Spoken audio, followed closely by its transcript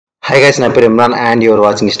Hi guys, నా పేరు Imran and you're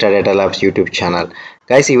watching Star Data Labs YouTube channel.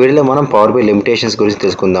 Guys ఈ వీడియోలో మనం పవర్ బై లిమిటేషన్స్ గురించి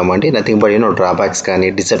తెలుసుకుందామండి. నథింగ్ బట్ డ్రాబ్యాక్స్ కానీ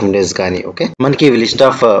డిసడ్వాంటేజెస్ కానీ ఓకే. మనకి list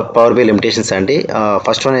of power by limitations అండి.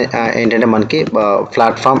 ఫస్ట్ వన్ ఏంటంటే మనకి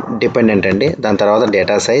ప్లాట్ఫామ్ డిపెండెంట్ అండి. దాని తర్వాత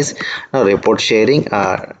data size, report sharing,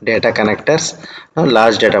 data connectors,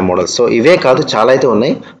 large data models. So ఇవే కాదు చాలా అయితే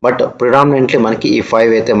ఉన్నాయి, బట్ ప్రిడామినెంట్లీ మనకి ఈ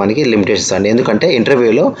 5 అయితే మనకి లిమిటేషన్స్ అండి. ఎందుకంటే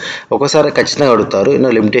ఇంటర్వ్యూలో ఒకసారి ఖచ్చితంగా అడుగుతారు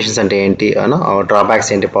లిమిటేషన్స్ అంటే ఏంటి,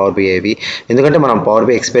 డ్రాబ్యాక్స్ ఏంటి పవర్ బై ఏవి. ఎందుకంటే మనం పవర్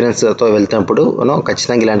బై ఎక్స్పీరియన్స్తో వెళ్తున్నప్పుడు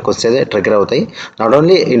ఖచ్చితంగా ఇలాంటికి వస్తే ట్రిగర్ అవుతాయి. Not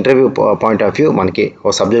only interview point of view, మనకి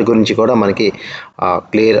ఒక సబ్జెక్ట్ గురించి కూడా మనకి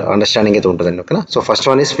క్లియర్ అండర్స్టాండింగ్ అయితే ఉంటుందండి. ఓకేనా. So first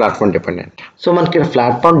one is platform dependent. So మనకి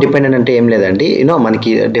ప్లాట్ఫామ్ డిపెండెంట్ అంటే ఏం లేదండి,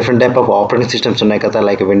 మనకి different type of operating systems ఉన్నాయి కదా,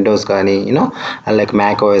 లైక్ విండోస్ కానీ లైక్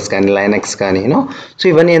మ్యాక్ ఓఎస్ కానీ లైనక్స్ కానీ సో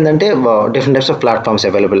ఇవన్నీ ఏంటంటే different types of platforms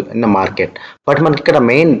available in the market. But మనకి ఇక్కడ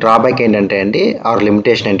మెయిన్ డ్రాబ్యాక్ ఏంటంటే అండి, ఆర్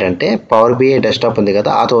లిమిటేషన్ ఏంటంటే పవర్ బిఐ డెస్క్టాప్ ఉంది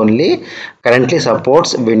కదా, అది ఓన్లీ కరెంట్లీ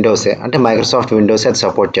సపోర్ట్స్ విండోసే, అంటే మైక్రోసాఫ్ట్ విండోస్ అది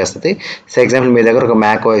సపోర్ట్ చేస్తుంది. ఫర్ ఎగ్జాంపుల్ మీ దగ్గర ఒక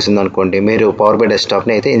మ్యాక్ ఓఎస్ ఉందనుకోండి, మీరు పవర్ బిఐ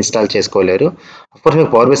డెస్క్టాప్ని అయితే ఇన్స్టాల్ చేసుకోలేరు. అఫ్కోర్స్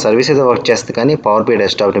మీకు పవర్ బిఐ సర్వీస్ అయితే వర్క్ చేస్తుంది, కానీ పవర్ బిఐ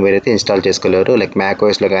డెస్క్టాప్ని మీరు అయితే ఇన్స్టాల్ చేసుకోలేరు. లైక్ మ్యాక్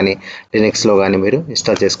ఓఎస్లో కానీ లినక్స్లో కానీ మీరు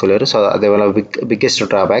ఇన్స్టాల్ చేసుకోలేరు. సో అదే వల్ల బిగ్గెస్ట్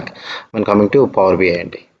డ్రాబ్యాక్ మన కమింగ్ టు పవర్ బిఐ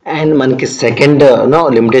అండి. అండ్ మనకి సెకండ్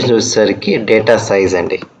లిమిటేషన్ వచ్చేసరికి డేటా సైజ్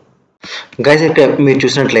అండి. గైస్ ఇక్కడ మీరు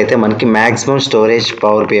చూసినట్లయితే మనకి మ్యాక్సిమం స్టోరేజ్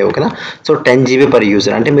పవర్ బిఐ ఓకేనా. సో 10 GB పర్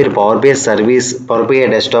యూజర్, అంటే మీరు power BI service power BI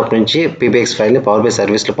desktop నుంచి పీబీఎక్స్ ఫైల్ని పవర్ బిఐ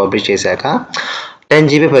సర్వీస్లో పబ్లిష్ చేశాక 10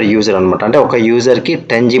 GB పర్ యూజర్ అనమాట. అంటే ఒక యూజర్కి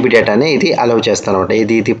 10 GB డేటానే ఇది అలౌ చేస్తాను అనమాట.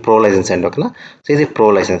 ఇది ప్రో లైసెన్స్ అండి. ఓకేనా. సో ఇది pro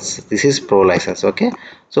licence, this is pro licence. Okay.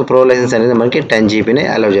 So pro licence అనేది మనకి 10 GBనే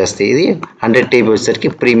అలౌ చేస్తాయి. ఇది 100 TB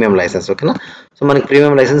వచ్చేసరికి ప్రీమియం లైసెన్స్. ఓకేనా. సో మనకి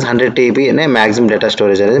premium licence 100 TBనే maximum data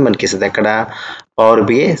storage అనేది మనకి ఇస్తుంది. ఎక్కడ పవర్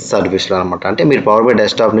బిఐ సర్వీస్లో అనమాట. అంటే మీరు పవర్ బిఐ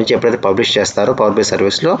డెస్క్టాప్ నుంచి ఎప్పుడైతే పబ్లిష్ చేస్తారో పవర్ బిఐ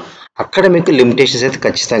సర్వీస్లో అక్కడ మీకు లిమిటేషన్స్ అయితే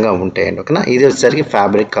ఖచ్చితంగా ఉంటాయండి. ఓకేనా. ఇది వచ్చేసరికి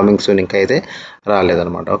ఫ్యాబ్రిక్ కమింగ్ సూన్ ఇంకా అయితే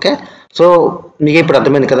రాలేదనమాట. ఓకే. సో మీకు ఇప్పుడు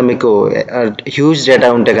అర్థమైంది కదా, మీకు హ్యూజ్ డేటా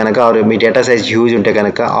ఉంటే కనుక, are me data size huge ఉంటే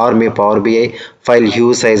కనుక, are me power BI file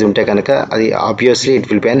huge size ఉంటే కనుక, అది obviously it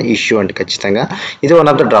will be an issue అండి ఖచ్చితంగా. ఇది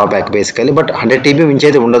one of the drawback basically. But 100 TB మించి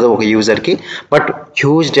అయితే ఉండదు ఒక యూజర్కి, బట్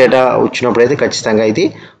హ్యూజ్ డేటా వచ్చినప్పుడు అయితే ఖచ్చితంగా ఇది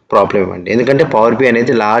ప్రాబ్లం అండి. ఎందుకంటే పవర్ బిఐ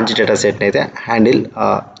అనేది లార్జ్ డేటా సెట్ని అయితే హ్యాండిల్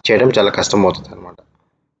చేయడం చాలా కష్టం అవుతుంది అనమాట.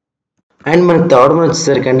 అండ్ మనకి థర్డ్ వన్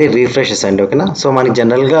వచ్చేసరికి అండి రిఫ్రెషెస్ అండి. ఓకేనా. సో మనకి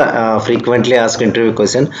జనరల్గా frequently ask interview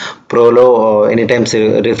question, ప్రోలో any times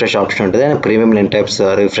refresh option ఉంటుంది and premium any times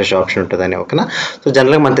refresh option ఉంటుంది అని. ఓకేనా. సో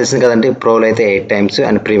జనరల్గా మనకు తెలిసింది కదండి, ప్రోలో అయితే 8 times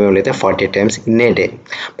అండ్ ప్రీమియంలో అయితే 48 times in a day.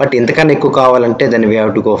 But ఇంతకన్నా ఎక్కువ కావాలంటే then we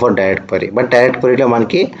have to go for direct query. But direct క్వరీలో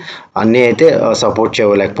మనకి అన్నీ అయితే సపోర్ట్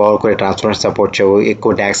చేయవు, like power query transformation support చేయవు,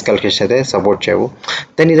 ఎక్కువ ట్యాక్స్ క్యాలిక్యులేషన్ అయితే సపోర్ట్ చేయవు.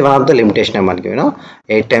 దెన్ ఇది వన్ ఆఫ్ ద లిమిటేషన్ మనకి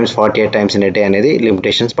 8 times 48 times in a day అనేది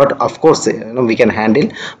limitations. But of course we can handle.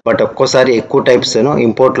 But ఒక్కోసారి ఎక్కువ టైప్స్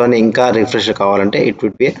ఇంపోర్ట్లోనే ఇంకా రిఫ్రెష్ కావాలంటే ఇట్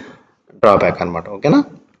వుడ్ బి డ్రాబ్యాక్ అనమాట. ఓకేనా.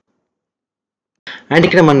 అండ్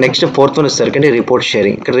ఇక్కడ మన నెక్స్ట్ ఫోర్త్ వన్ వచ్చేసరికి అండి రిపోర్ట్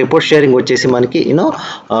షేరింగ్. ఇక్కడ రిపోర్ట్ షేరింగ్ వచ్చేసి మనకి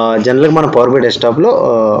జనరల్గా మనం పవర్ బిఐ డెస్క్టాప్లో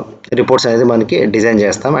రిపోర్ట్స్ అనేది మనకి డిజైన్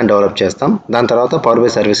చేస్తాం అండ్ డెవలప్ చేస్తాం. దాని తర్వాత పవర్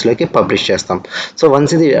బిఐ సర్వీస్లోకి పబ్లిష్ చేస్తాం. సో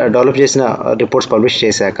వన్స్ ఇది డెవలప్ చేసిన రిపోర్ట్స్ పబ్లిష్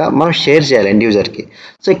చేశాక మనం షేర్ చేయాలి ఎండ్ యూజర్కి.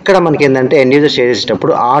 సో ఇక్కడ మనకి ఏంటంటే ఎండ్ యూజర్ షేర్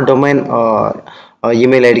చేసేటప్పుడు ఆ డొమైన్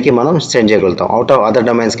ఈమెయిల్ ఐడికి మనం సెండ్ చేయగలుగుతాం. అవుట్ ఆఫ్ అదర్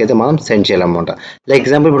డొమైన్స్కి అయితే మనం సెండ్ చేయాలన్నమాట. లైక్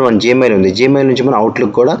ఎగ్జాంపుల్ ఇప్పుడు మన జీమెయిల్ ఉంది, జీమెయిల్ నుంచి మనం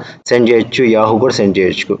అవుట్లుక్ కూడా సెండ్ చేయొచ్చు, యాహూ కూడా సెండ్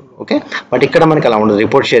చేయొచ్చు. ఓకే. బట్ ఇక్కడ మనకి అలా ఉండదు.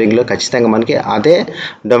 రిపోర్ట్ షేరింగ్లో ఖచ్చితంగా మనకి అదే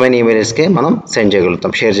డొమైన్ ఈమెయిల్స్కే మనం సెండ్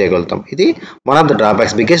చేయగలుగుతాం, షేర్ చేయగలుగుతాం. ఇది one of the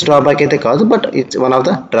drawbacks, biggest drawback అయితే కాదు, but it's one of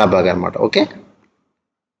the drawback అనమాట. ఓకే.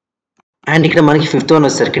 అండ్ ఇక్కడ మనకి ఫిఫ్త్ వన్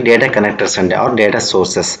వచ్చేసరికి డేటా కనెక్టర్స్ అండి, ఆర్ డేటా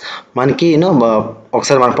సోర్సెస్. మనకి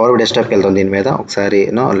ఒకసారి మన పవర్ డెస్క్టాప్కి వెళ్తాం. దీని మీద ఒకసారి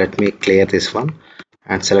let me clear this one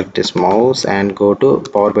and select this mouse and go to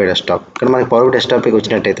power by desktop. ఇక్కడ మనకి పవర్ బై డెస్క్టాప్కి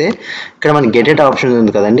వచ్చినట్టయితే ఇక్కడ మనకి గెట్ డేటా ఆప్షన్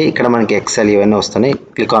ఉంది కదండి, ఇక్కడ మనకి ఎక్సెల్ ఇవన్నీ వస్తున్నాయి.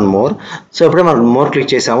 Click on more. సో ఎప్పుడే మనం మోర్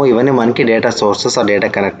క్లిక్ చేసాము, ఇవన్నీ మనకి data sources are data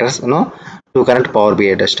connectors to connect power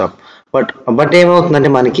BI desktop. But ఏమవుతుందంటే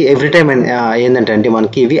మనకి ఎవ్రీ టైం ఏంటంటే అండి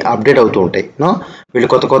మనకి ఇవి అప్డేట్ అవుతూ ఉంటాయి. వీళ్ళు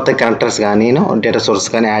కొత్త కొత్త కనెక్టర్స్ కానీ డేటా సోర్స్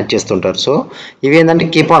కానీ యాడ్ చేస్తుంటారు. సో ఇవి ఏంటంటే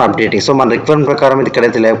కీప్ ఆన్ అప్డేటింగ్. సో మన రిక్వైర్మెంట్ ప్రకారం అయితే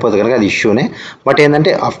ఇక్కడైతే లేకపోతే కనుక అది ఇష్యూనే. బట్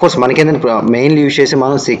ఏంటంటే అఫ్కోర్స్ మనకి ఏంటంటే మెయిన్లీ యూజ్ చేసి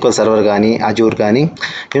మనం సీక్వెల్ సర్వర్ కానీ అజూర్ కానీ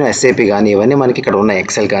ఎస్ఏపీ కానీ ఇవన్నీ మనకి ఇక్కడ ఉన్నాయి,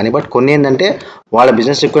 ఎక్సెల్ కానీ. బట్ కొన్ని ఏంటంటే వాళ్ళ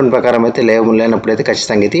బిజినెస్ రిక్వైర్మెంట్ ప్రకారం అయితే లేనప్పుడు అయితే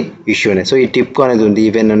ఖచ్చితంగా ఇది ఇష్యూనే. సో ఈ టిప్ అనేది ఉంది,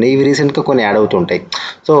 ఈవెన్ ఉన్నాయి, ఇవి రీసెంట్గా కొన్ని యాడ్ అవుతుంటాయి.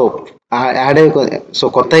 సో యాడ్ అయ్యి సో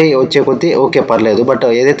కొత్తవి వచ్చే కొద్దీ ఓకే పర్లేదు, బట్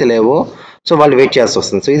ఏదైతే లేవో సో వాళ్ళు వెయిట్ చేయాల్సి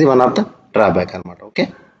వస్తుంది. సో ఇది వన్ ఆఫ్ ద డ్రాబ్యాక్ అనమాట. Okay.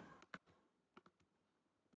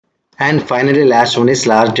 And finally last one is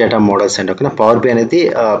large data models అండి. ఓకేనా. పవర్ బిఐ అనేది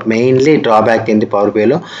మెయిన్లీ డ్రాబ్యాక్ ఏంటి పవర్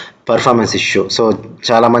బిఐలో, పర్ఫార్మెన్స్ ఇష్యూ. సో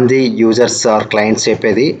చాలామంది యూజర్స్ ఆర్ క్లయింట్స్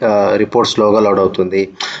చెప్పేది రిపోర్ట్ స్లోగా లోడ్ అవుతుంది.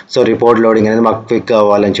 సో రిపోర్ట్ లోడింగ్ అనేది మాకు క్విక్గా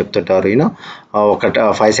అవ్వాలని చెప్తుంటారు. ఒక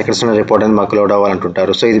 5 సెకండ్స్ ఉన్న రిపోర్ట్ అనేది మాకు లోడ్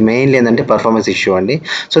అవ్వాలంటుంటారు. సో ఇది మెయిన్లీ ఏంటంటే పర్ఫార్మెన్స్ ఇష్యూ అండి.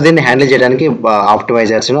 సో దీన్ని హ్యాండిల్ చేయడానికి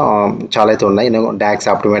ఆప్టిమైజర్స్ చాలా అయితే ఉన్నాయి.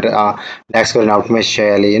 డాక్స్ గురించి ఆప్టిమైజ్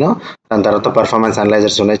చేయాలి. దాని తర్వాత పర్ఫార్మెన్స్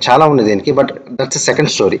అనలైజర్స్ ఉన్నాయి, చాలా ఉన్నాయి దీనికి. But that's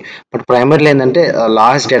second story. But primarily ఏంటంటే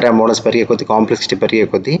లార్జ్ డేటా మోడల్స్ పెరిగే కొద్దీ, కాంప్లెక్సిటీ పెరిగే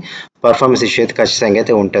కొద్దీ పర్ఫార్మెన్స్ ఇష్యూ అయితే ఖచ్చితంగా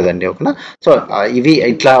అయితే ఉంటుందండి. ఓకేనా? సో ఇవి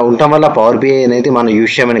ఇట్లా ఉండటం వల్ల పవర్ బిఐ అనేది మనం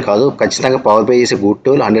యూజ్ చేయమని కాదు, ఖచ్చితంగా power BI is good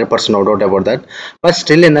tool, 100% no doubt about that. But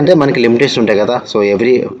still ఏంటంటే మనకి లిమిటేషన్ ఉంటాయి కదా. సో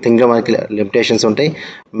ఎవ్రీ థింగ్లో మనకి లిమిటేషన్స్ ఉంటాయి,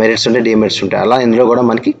 మెరిట్స్ ఉంటాయి, డిమెరిట్స్ ఉంటాయి. అలా ఇందులో కూడా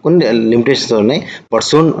మనకి కొన్ని లిమిటేషన్స్ ఉన్నాయి. బట్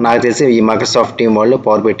సూన్ నాకు తెలిసి ఈ మైక్రోసాఫ్ట్ టీం వాళ్ళు,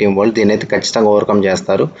 పవర్ బిఐ టీం వాళ్ళు దీన్ని అయితే ఖచ్చితంగా ఓవర్కమ్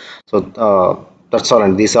చేస్తారు. సో దట్స్ ఆల్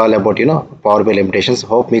అండి. This all about power BI limitations.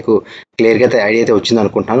 Hope మీకు క్లియర్గా అయితే ఐడియా అయితే వచ్చింది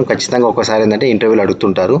అనుకుంటున్నాను. ఖచ్చితంగా ఒకసారి ఏంటంటే ఇంటర్వ్యూలో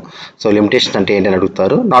అడుగుతుంటారు, సో లిమిటేషన్ అంటే ఏంటని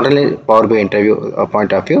అడుగుతారు. Not only power BI interview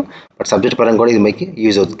point of view, but subject పరంగా కూడా ఇది మీకు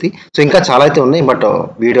యూజ్ అవుతుంది. సో ఇంకా చాలా అయితే ఉన్నాయి, బట్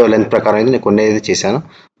వీడియో లెంత్ ప్రకారం అయితే నేను కొన్ని అయితే చేశాను.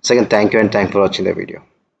 Second, thank you and thank for watching the video.